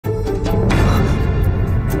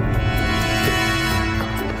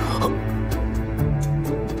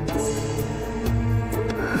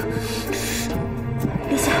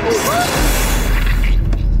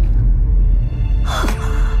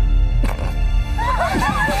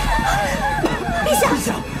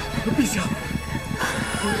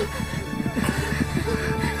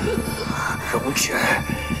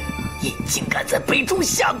竟敢在杯中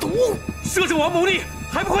下毒！摄政王谋逆，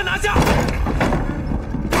还不快拿下！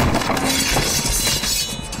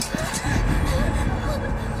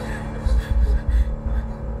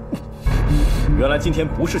原来今天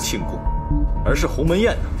不是庆功，而是鸿门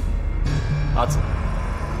宴呢。阿紫，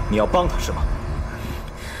你要帮他是吗？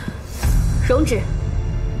容止，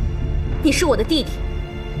你是我的弟弟，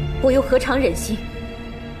我又何尝忍心？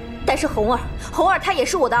但是红儿他也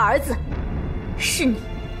是我的儿子，是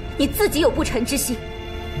你自己有不臣之心。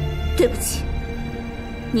对不起，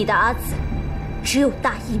你的阿紫只有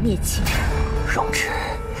大义灭亲。容止，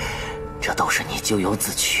这都是你咎由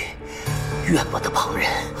自取，怨不得旁人。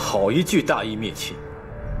好一句大义灭亲！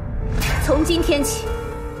从今天起，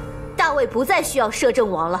大魏不再需要摄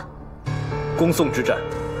政王了。攻宋之战，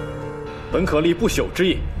本可立不朽之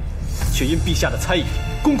业，却因陛下的猜疑，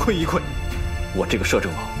功亏一篑。我这个摄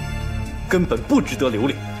政王，根本不值得留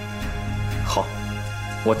恋。好，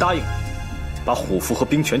我答应，把虎符和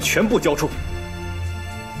兵权全部交出。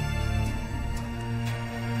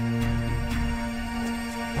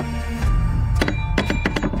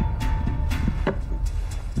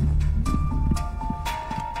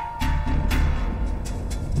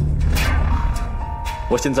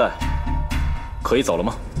我现在可以走了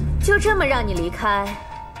吗？就这么让你离开，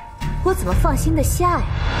我怎么放心得下呀？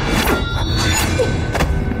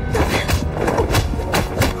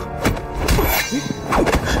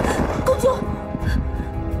公主，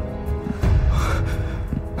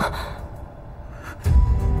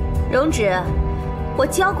容止，我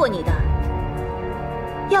教过你的，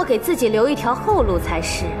要给自己留一条后路才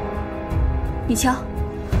是。你瞧，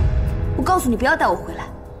我告诉你不要带我回来。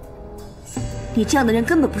你这样的人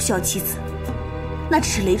根本不需要妻子，那只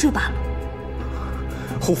是累赘罢了。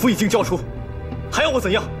虎符已经交出，还要我怎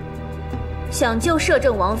样？想救摄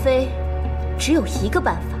政王妃，只有一个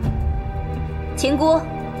办法。秦姑，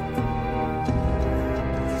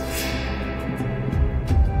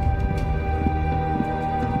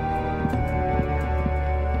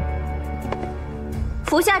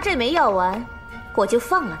服下这枚药丸，我就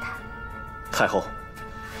放了他。太后，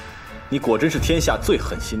你果真是天下最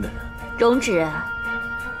狠心的人。容止，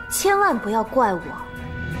千万不要怪我，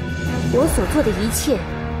我所做的一切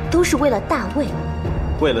都是为了大魏。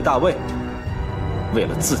为了大魏，为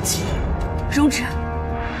了自己。容止，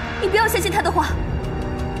你不要相信他的话。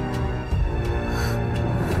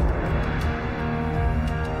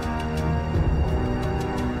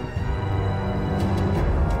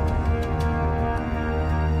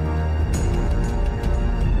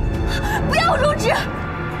不要，容止！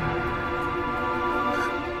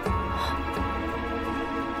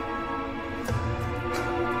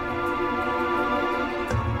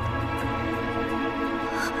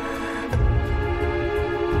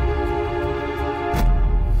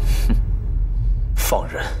放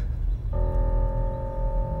人！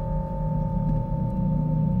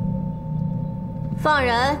放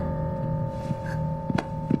人！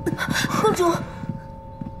公主，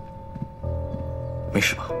没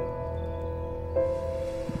事吧？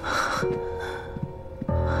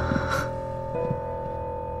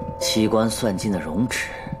机关算尽的容止，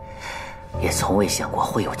也从未想过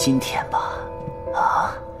会有今天吧？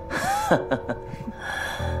啊！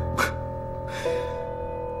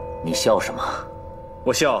你笑什么？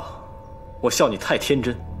我笑你太天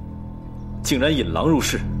真，竟然引狼入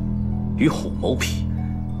室，与虎谋皮。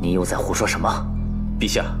你又在胡说什么？陛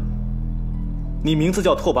下，你名字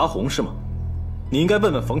叫拓跋宏是吗？你应该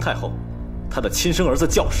问问冯太后，她的亲生儿子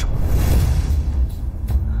叫什么？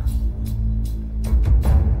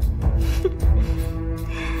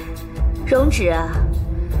容止啊，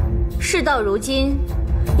事到如今，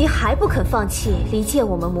你还不肯放弃离间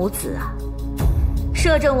我们母子啊？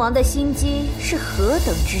摄政王的心机是何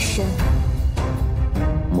等之深！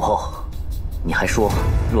母后，你还说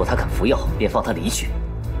若他肯服药，便放他离去。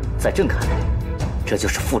在朕看来，这就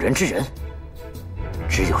是妇人之仁。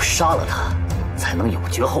只有杀了他，才能有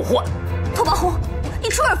绝后患。拓跋宏，你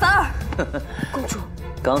出尔反尔！公主，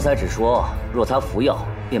刚才只说若他服药，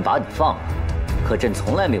便把你放了，可朕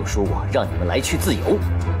从来没有说过让你们来去自由。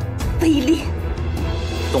卑劣！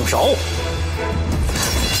动手！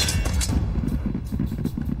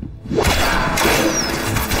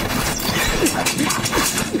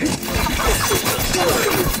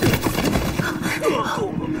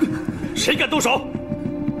谁敢动手？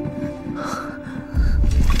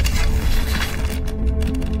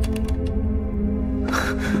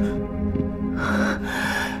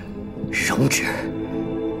容止，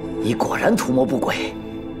你果然图谋不轨，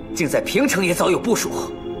竟在平城也早有部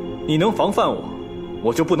署。你能防范我，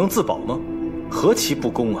我就不能自保吗？何其不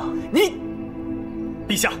公啊！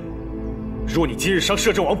陛下，若你今日伤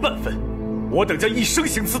摄政王半分，我等将一生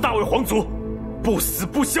行刺大魏皇族，不死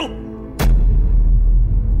不休。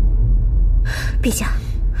陛下，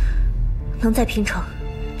能在平城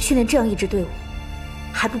训练这样一支队伍，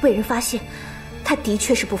还不被人发现，他的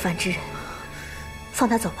确是不凡之人。放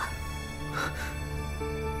他走吧。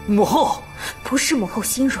母后，不是母后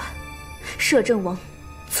心软，摄政王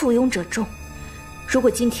簇拥者众。如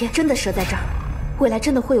果今天真的折在这儿，未来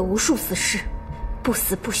真的会有无数死士不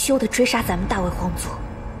死不休地追杀咱们大魏皇族，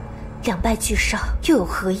两败俱伤又有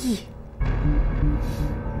何意？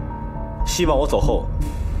希望我走后，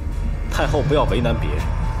太后不要为难别人。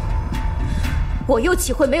我又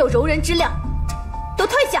岂会没有容人之量？都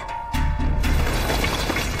退下！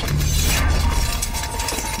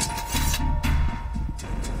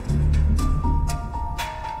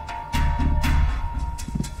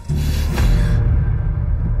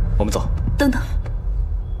我们走。等等，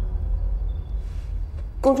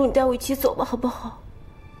公主，你带我一起走吧，好不好？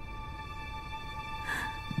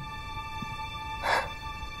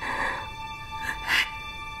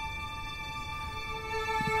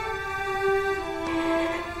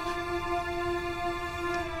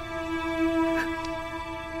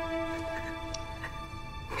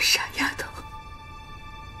傻丫头。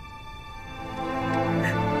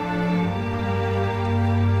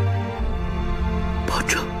保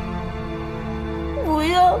重。不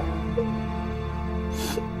要，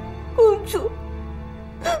公主，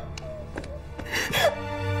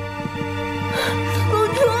公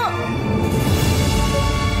主。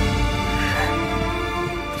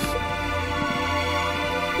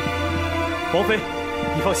王妃，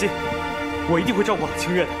你放心，我一定会照顾好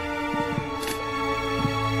清月的。